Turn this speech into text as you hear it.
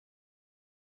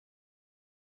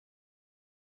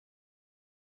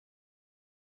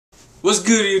What's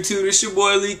good, YouTube? It's your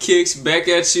boy EliteKicks back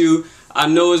at you. I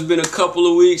know it's been a couple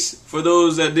of weeks. For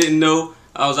those that didn't know,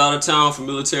 I was out of town for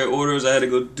military orders. I had to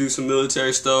go do some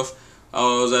military stuff. I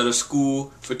was at a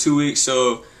school for 2 weeks,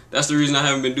 so that's the reason I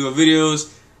haven't been doing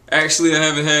videos. Actually, I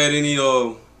haven't had any.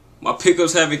 My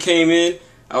pickups haven't came in.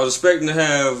 I was expecting to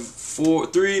have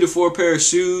 3 to 4 pair of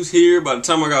shoes here by the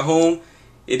time I got home.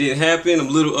 It didn't happen. I'm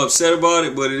a little upset about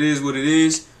it, but it is what it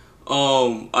is.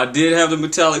 I did have the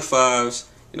metallic 5s.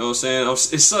 You know what I'm saying?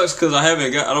 It sucks because I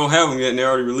don't have them yet, and they're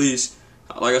already released.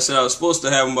 Like I said, I was supposed to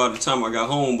have them by the time I got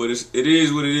home, but it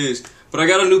is what it is. But I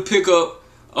got a new pickup.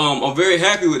 I'm very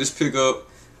happy with this pickup.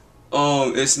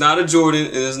 It's not a Jordan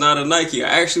and it's not a Nike.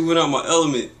 I actually went out my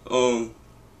element.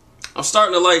 I'm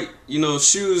starting to like,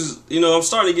 shoes. I'm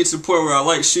starting to get to the point where I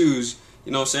like shoes.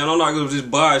 You know what I'm saying? I'm not going to just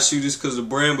buy a shoe just because of the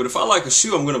brand, but if I like a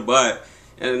shoe, I'm going to buy it.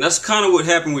 And that's kind of what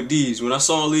happened with these. When I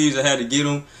saw these, I had to get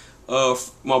them.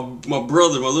 My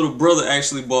little brother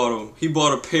actually bought them. He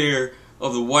bought a pair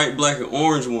of the white, black, and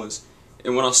orange ones.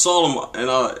 And when I saw them and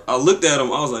I looked at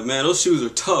them, I was like, man, those shoes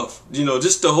are tough.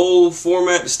 Just the whole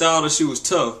format, the style of the shoe was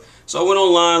tough. So I went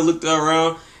online, looked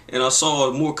around, and I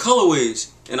saw more colorways.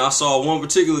 And I saw one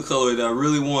particular colorway that I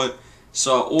really want.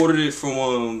 So I ordered it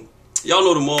from, y'all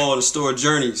know the mall, the store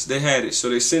Journeys. They had it, so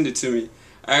they sent it to me.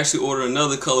 I actually ordered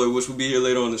another color, which will be here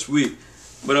later on this week.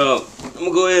 But I'm going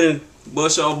to go ahead and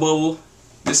bust y'all bubble.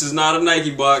 This is not a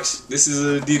Nike box. This is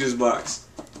an Adidas box.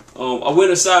 I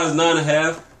went a size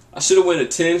 9.5. I should have went a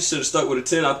 10. Should have stuck with a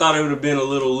 10. I thought it would have been a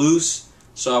little loose,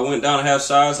 so I went down a half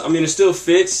size. I mean, it still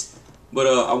fits, but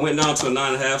I went down to a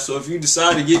 9.5. So if you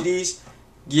decide to get these,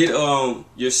 get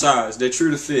your size. They're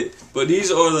true to fit. But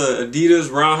these are the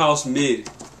Adidas Roundhouse Mid.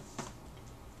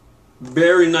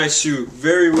 Very nice shoe.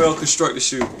 Very well constructed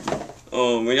shoe.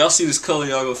 When y'all see this color,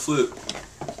 y'all gonna flip.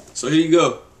 So here you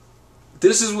go.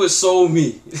 This is what sold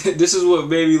me. This is what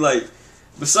made me like.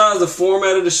 Besides the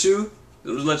format of the shoe,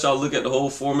 I'll just let y'all look at the whole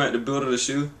format, the build of the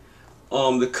shoe.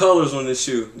 The colors on this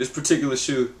shoe, this particular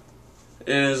shoe. And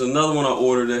there's another one I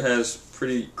ordered that has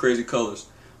pretty crazy colors.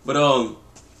 But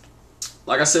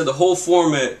like I said, the whole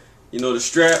format, the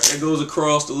strap that goes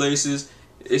across the laces,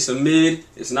 it's a mid,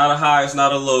 it's not a high, it's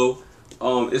not a low.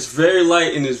 It's very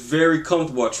light and it's very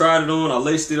comfortable. I tried it on, I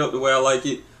laced it up the way I like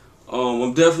it.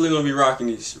 I'm definitely going to be rocking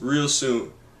these real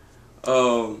soon.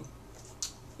 I'm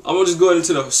going to just go ahead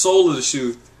into the sole of the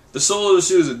shoe. The sole of the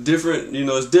shoe is different,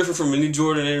 it's different from any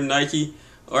Jordan or Nike.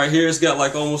 Right here, it's got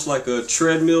like almost like a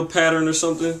treadmill pattern or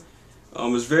something.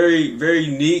 It's very, very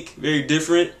unique, very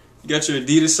different. You got your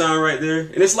Adidas sign right there.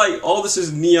 And it's like, all this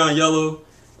is neon yellow.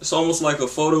 It's almost like a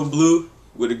photo blue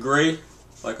with a gray,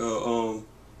 like a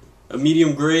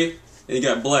medium gray, and you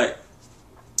got black.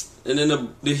 And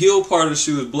then the heel part of the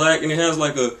shoe is black, and it has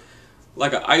like a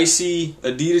icy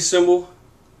Adidas symbol.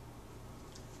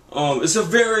 It's a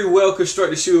very well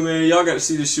constructed shoe, man. Y'all got to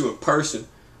see this shoe in person.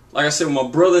 Like I said, when my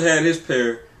brother had his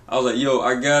pair, I was like, yo,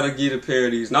 I gotta get a pair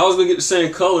of these. And I was gonna get the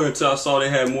same color until I saw they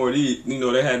had more of these.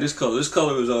 They had this color. This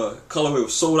color was colorway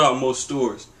was sold out in most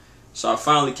stores. So I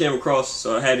finally came across it,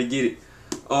 so I had to get it.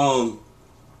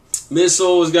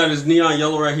 Midsole has got this neon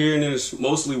yellow right here, and then it's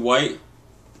mostly white.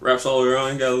 Wraps all the way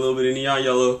around. Got a little bit of neon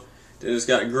yellow. Then it's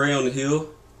got gray on the heel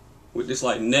with this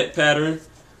like net pattern.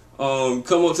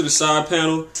 Come up to the side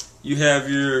panel. You have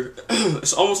your.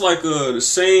 It's almost like the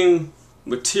same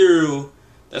material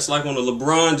that's like on the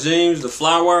LeBron James, the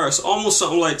Flywire. It's almost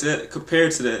something like that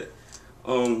compared to that.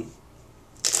 Then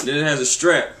it has a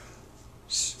strap.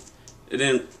 And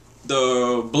then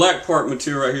the black part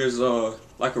material right here is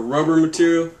like a rubber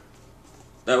material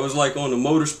that was like on the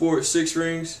Motorsport 6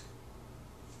 rings.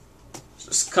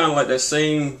 It's kind of like that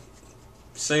same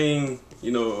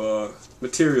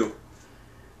material.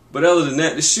 But other than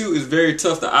that, the shoe is very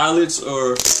tough. The eyelets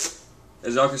are,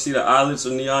 as y'all can see, the eyelets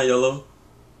are neon yellow.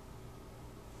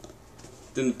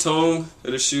 Then the tone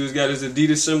of the shoe's got its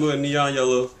Adidas symbol in neon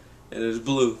yellow, and it's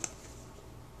blue.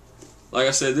 Like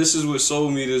I said, this is what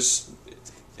sold me this.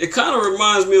 It kind of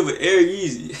reminds me of an Air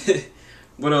Yeezy.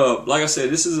 But like I said,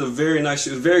 this is a very nice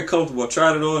shoe. It's very comfortable. I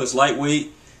tried it on. It's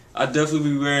lightweight. I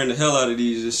definitely be wearing the hell out of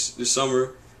these this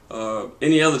summer.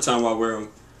 Any other time I wear them.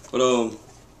 But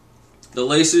the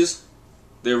laces,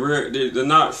 they're rare. They're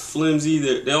not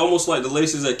flimsy. They're almost like the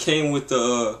laces that came with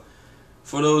the.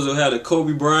 For those who had the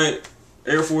Kobe Bryant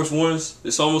Air Force Ones,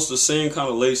 it's almost the same kind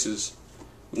of laces.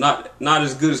 Not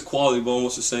as good as quality, but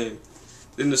almost the same.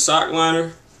 Then the sock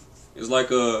liner is like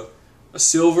a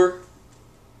silver,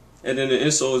 and then the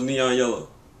insole is neon yellow.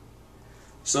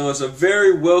 So it's a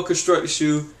very well constructed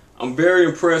shoe. I'm very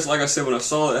impressed. Like I said, when I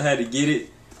saw it, I had to get it.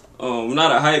 I'm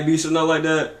not a hype beast or nothing like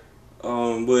that,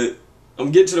 but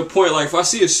I'm getting to the point, like, if I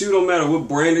see a shoe, no matter what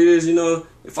brand it is, you know,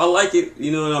 if I like it,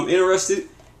 you know, and I'm interested,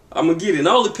 I'm gonna get it. And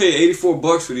I only paid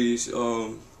 $84 for these.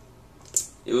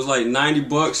 It was like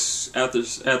 $90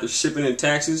 after shipping and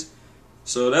taxes,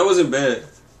 so that wasn't bad.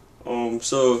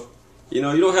 So, you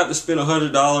know, you don't have to spend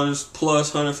 $100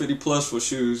 plus, $150 plus for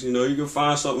shoes. You know, you can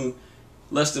find something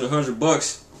less than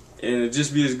 $100 and it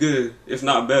just be as good, if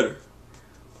not better.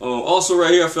 Also,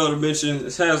 right here, I failed to mention,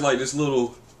 this has like this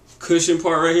little cushion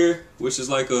part right here, which is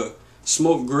like a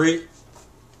smoke gray.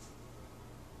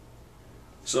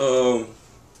 So,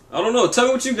 I don't know. Tell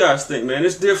me what you guys think, man.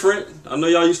 It's different. I know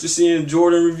y'all used to seeing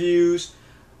Jordan reviews,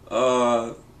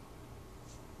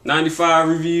 95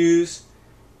 reviews.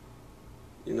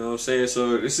 You know what I'm saying?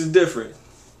 So this is different.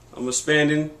 I'm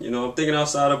expanding. You know, I'm thinking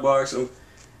outside the box. I'm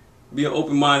being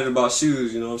open-minded about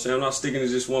shoes. You know what I'm saying? I'm not sticking to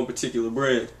just one particular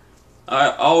brand.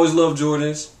 I always love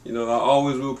Jordans. You know, I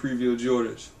always will preview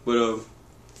Jordans. But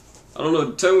I don't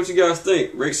know. Tell me what you guys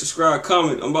think. Rate, subscribe,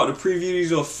 comment. I'm about to preview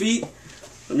these on feet.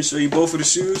 Let me show you both of the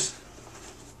shoes.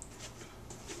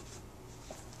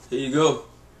 Here you go.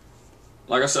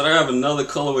 Like I said, I have another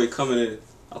colorway coming in.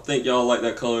 I think y'all like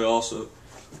that colorway also.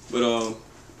 But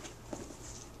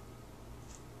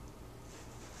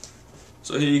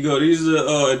so here you go. These are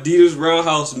the Adidas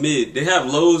Roundhouse mid. They have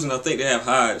lows and I think they have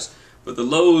highs. But the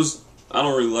lows, I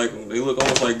don't really like them. They look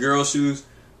almost like girl shoes.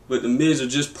 But the mids are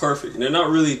just perfect. And they're not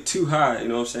really too high, you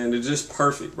know what I'm saying? They're just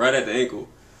perfect, right at the ankle.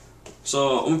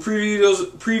 So I'm gonna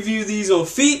preview these on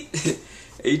feet.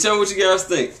 And you tell me what you guys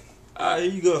think. Alright,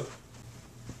 here you go.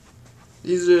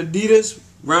 These are Adidas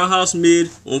Roundhouse mid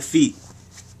on feet.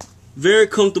 Very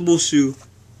comfortable shoe.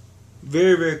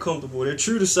 Very, very comfortable. They're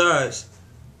true to size.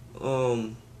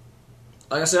 Like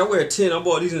I said, I wear a 10. I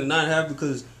bought these in a 9.5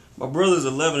 because my brother's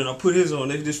 11 and I put his on.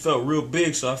 They just felt real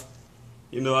big, so I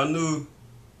knew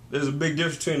there's a big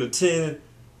difference between a 10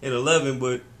 and 11,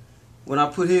 but when I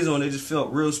put his on, they just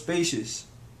felt real spacious.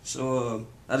 So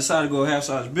I decided to go a half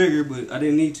size bigger, but I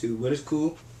didn't need to. But it's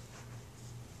cool.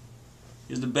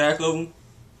 Here's the back of them.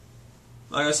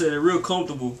 Like I said, they're real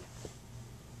comfortable.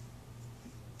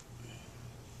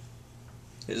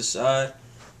 Here's the side.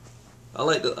 I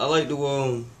like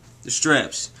the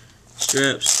straps.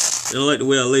 I don't like the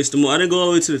way I laced them on. I didn't go all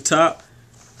the way to the top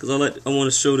because I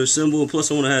want to show the symbol. Plus,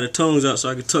 I want to have the tongues out so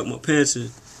I can tuck my pants in.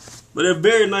 But they're a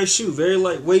very nice shoe, very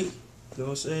lightweight. You know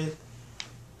what I'm saying?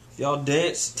 If y'all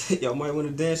dance, y'all might want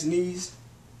to dance in these.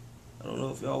 I don't know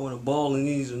if y'all want to ball in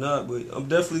these or not, but I'm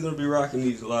definitely going to be rocking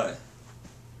these a lot.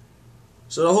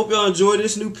 So I hope y'all enjoy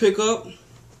this new pickup.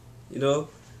 You know,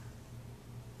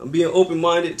 I'm being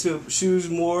open-minded to shoes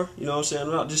more. You know what I'm saying?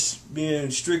 I'm not just being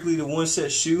strictly the one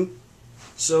set shoe.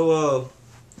 So,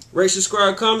 rate,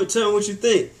 subscribe, comment, tell me what you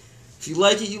think. If you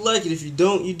like it, you like it. If you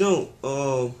don't, you don't.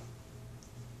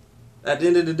 At the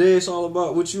end of the day, it's all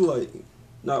about what you like,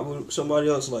 not what somebody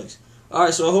else likes.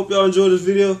 Alright, so I hope y'all enjoyed this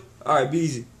video. Alright, be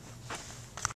easy.